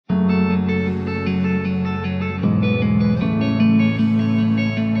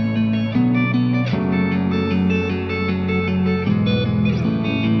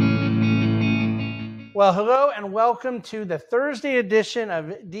Well, hello and welcome to the Thursday edition of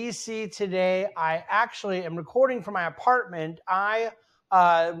DC Today. I actually am recording from my apartment.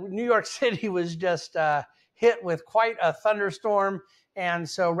 New York City was just hit with quite a thunderstorm. And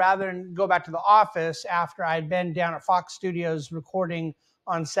so rather than go back to the office after I'd been down at Fox Studios recording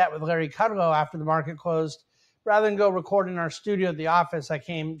on set with Larry Kudlow after the market closed, rather than go record in our studio at the office, I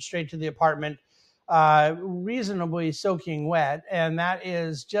came straight to the apartment. Reasonably soaking wet, and that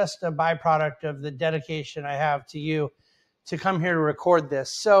is just a byproduct of the dedication I have to you to come here to record this.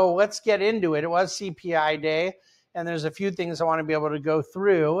 So let's get into it. It was CPI day, and there's a few things I want to be able to go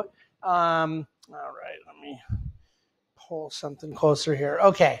through. All right, let me pull something closer here.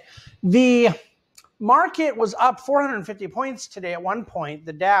 Okay, the market was up 450 points today at one point,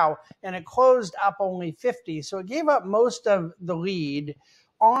 the Dow, and it closed up only 50, so it gave up most of the lead.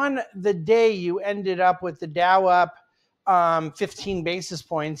 On the day, you ended up with the Dow up 15 basis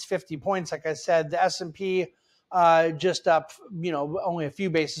points, 50 points, like I said. The S&P just up, only a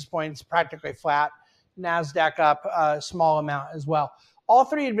few basis points, practically flat. NASDAQ up a small amount as well. All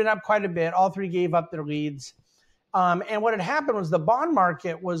three had been up quite a bit. All three gave up their leads. And what had happened was the bond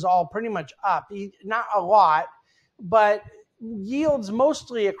market was all pretty much up. Not a lot, but yields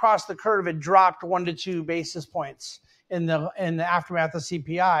mostly across the curve had dropped 1 to 2 basis points in the aftermath of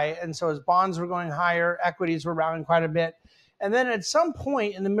CPI. And so as bonds were going higher, equities were rallying quite a bit. And then at some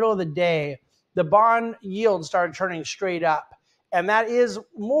point in the middle of the day, the bond yield started turning straight up. And that is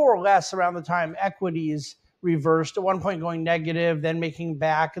more or less around the time equities reversed, at one point going negative, then making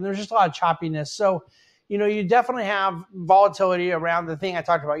back. And there's just a lot of choppiness. So, you definitely have volatility around the thing I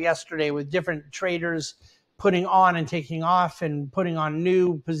talked about yesterday with different traders putting on and taking off and putting on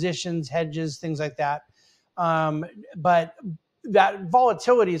new positions, hedges, things like that. But that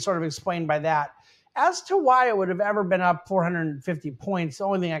volatility is sort of explained by that. As to why it would have ever been up 450 points, the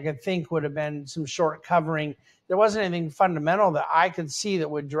only thing I could think would have been some short covering. There wasn't anything fundamental that I could see that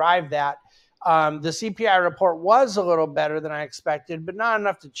would drive that. The CPI report was a little better than I expected, but not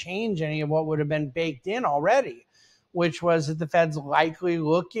enough to change any of what would have been baked in already, which was that the Fed's likely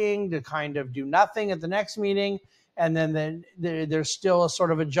looking to kind of do nothing at the next meeting. And then there's still a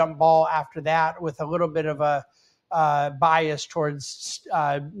sort of a jump ball after that with a little bit of a bias towards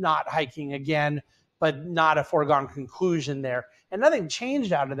not hiking again, but not a foregone conclusion there. And nothing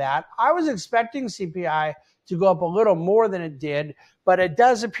changed out of that. I was expecting CPI to go up a little more than it did, but it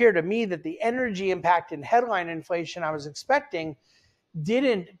does appear to me that the energy impact in headline inflation I was expecting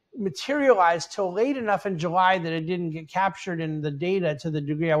didn't materialize till late enough in July that it didn't get captured in the data to the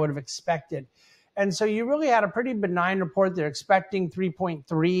degree I would have expected. And so you really had a pretty benign report. They're expecting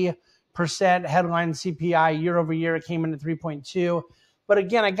 3.3% headline CPI year over year. It came in at 3.2. But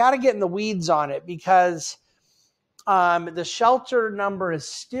again, I got to get in the weeds on it because the shelter number is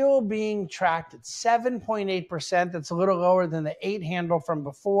still being tracked at 7.8%. That's a little lower than the 8 handle from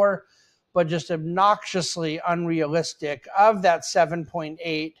before, but just obnoxiously unrealistic. Of that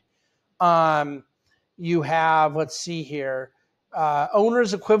 7.8, you have, let's see here,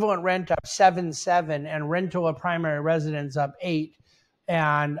 owner's equivalent rent up 7.7 and rental of primary residence up 8.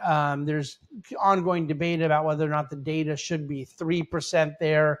 And there's ongoing debate about whether or not the data should be 3%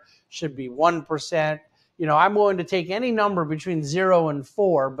 there, should be 1%. I'm willing to take any number between 0 and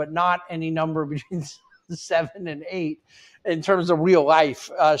 4, but not any number between 7 and 8 in terms of real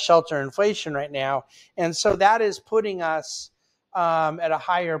life shelter inflation right now. And so that is putting us at a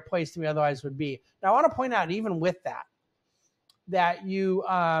higher place than we otherwise would be. Now, I want to point out, even with that you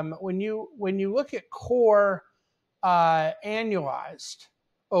when you look at core annualized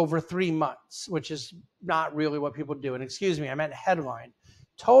over 3 months, which is not really what people do. And excuse me, I meant headline.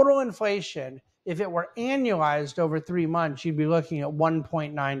 Total inflation, if it were annualized over 3 months, you'd be looking at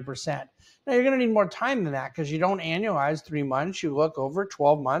 1.9%. Now, you're going to need more time than that because you don't annualize 3 months. You look over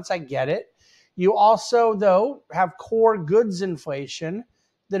 12 months. I get it. You also, though, have core goods inflation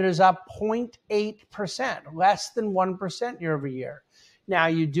that is up 0.8%, less than 1% year over year. Now,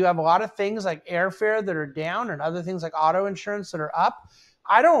 you do have a lot of things like airfare that are down and other things like auto insurance that are up.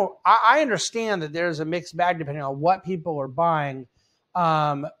 I understand that there's a mixed bag depending on what people are buying.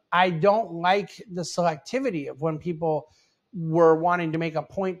 I don't like the selectivity of when people were wanting to make a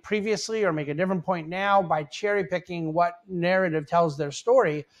point previously or make a different point now by cherry picking what narrative tells their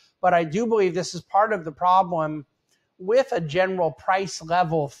story. But I do believe this is part of the problem with a general price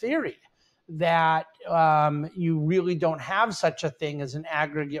level theory, that you really don't have such a thing as an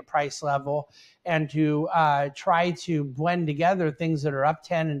aggregate price level, and to try to blend together things that are up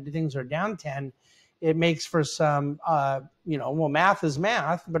 10 and things that are down 10, it makes for some, math is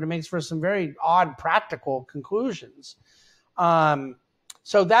math, but it makes for some very odd practical conclusions.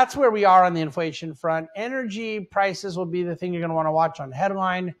 So that's where we are on the inflation front. Energy prices will be the thing you're going to want to watch on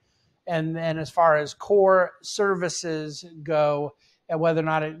headline. And then as far as core services go, and whether or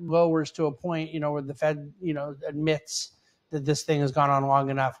not it lowers to a point, where the Fed, admits that this thing has gone on long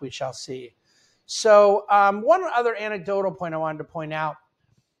enough, we shall see. So one other anecdotal point I wanted to point out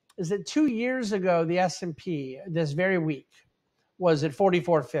is that 2 years ago, the S&P this very week was at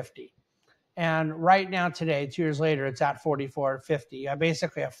 4450. And right now today, 2 years later, it's at 4450.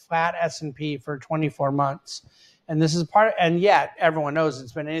 Basically a flat S&P for 24 months. And this is and yet everyone knows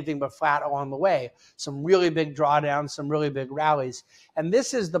it's been anything but flat along the way. Some really big drawdowns, some really big rallies. And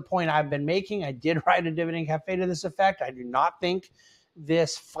this is the point I've been making. I did write a Dividend Cafe to this effect. I do not think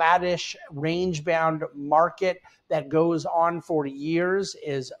this flattish range-bound market that goes on for years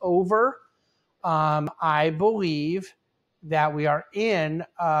is over. I believe that we are in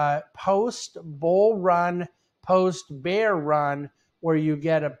a post-bull run, post-bear run, where you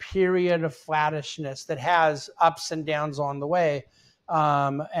get a period of flattishness that has ups and downs on the way,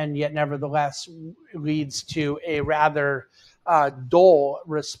 and yet nevertheless leads to a rather dull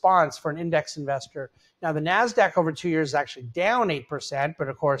response for an index investor. Now, the NASDAQ over 2 years is actually down 8%, but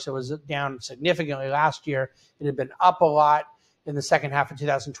of course it was down significantly last year. It had been up a lot in the second half of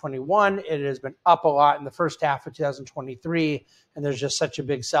 2021. It has been up a lot in the first half of 2023, and there's just such a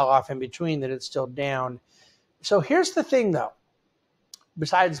big sell-off in between that it's still down. So here's the thing, though.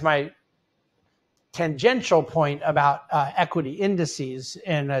 Besides my tangential point about equity indices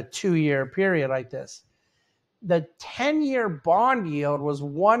in a 2-year period like this, the 10-year bond yield was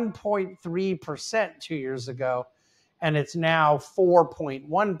 1.3% 2 years ago, and it's now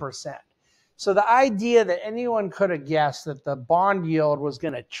 4.1%. So the idea that anyone could have guessed that the bond yield was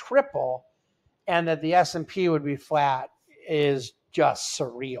going to triple and that the S&P would be flat is just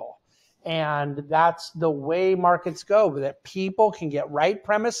surreal. And that's the way markets go, that people can get right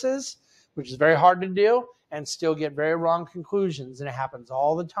premises, which is very hard to do, and still get very wrong conclusions. And it happens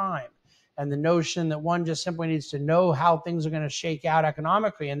all the time. And the notion that one just simply needs to know how things are going to shake out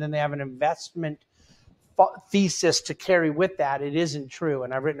economically, and then they have an investment thesis to carry with that, it isn't true.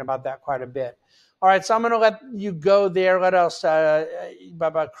 And I've written about that quite a bit. All right, so I'm going to let you go there. What else?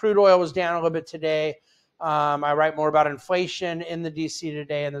 About crude oil was down a little bit today. I write more about inflation in the DC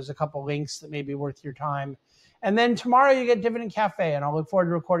today, and there's a couple links that may be worth your time. And then tomorrow you get Dividend Cafe, and I'll look forward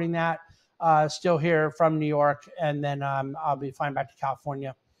to recording that still here from New York. And then I'll be flying back to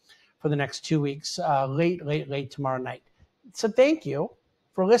California for the next 2 weeks, late tomorrow night. So thank you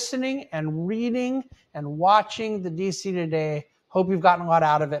for listening and reading and watching the DC Today. Hope you've gotten a lot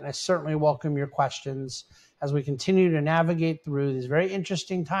out of it, and I certainly welcome your questions as we continue to navigate through these very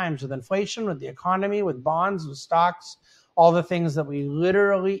interesting times with inflation, with the economy, with bonds, with stocks, all the things that we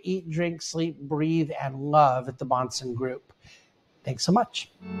literally eat, drink, sleep, breathe, and love at the Bahnsen Group. Thanks so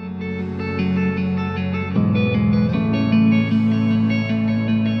much.